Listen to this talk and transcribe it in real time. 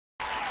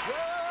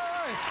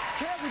Wait,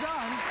 can't be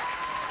done.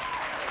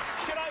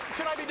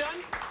 Should I be done?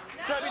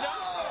 Should I be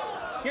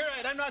done? You're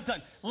right, I'm not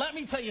done. Let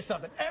me tell you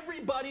something.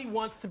 Everybody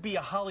wants to be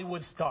a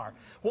Hollywood star.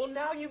 Well,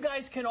 now you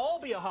guys can all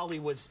be a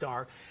Hollywood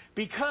star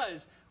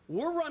because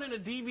we're running a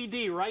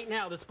DVD right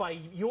now that's by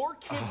Your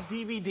Kids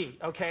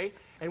DVD, okay?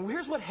 And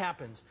here's what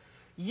happens.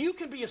 You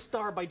can be a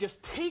star by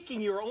just taking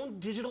your own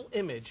digital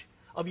image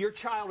of your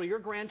child or your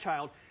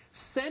grandchild,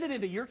 send it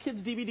into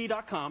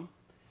yourkidsdvd.com,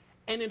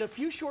 and in a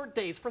few short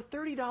days, for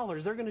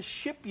 $30, they're going to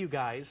ship you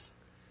guys,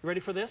 you ready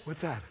for this?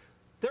 What's that?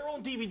 Their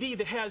own DVD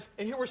that has,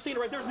 and here we're seeing it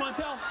right, there's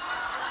Montel.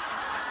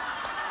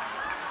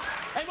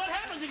 And what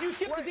happens is you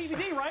ship the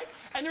DVD, right?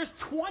 And there's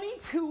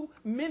 22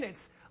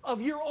 minutes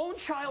of your own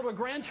child or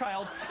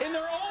grandchild in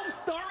their own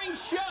starring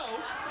show.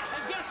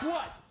 And guess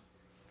what?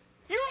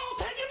 You're all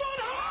taking them on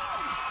home!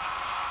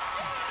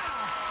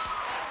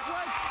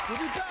 We'll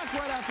be back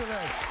right after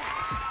this.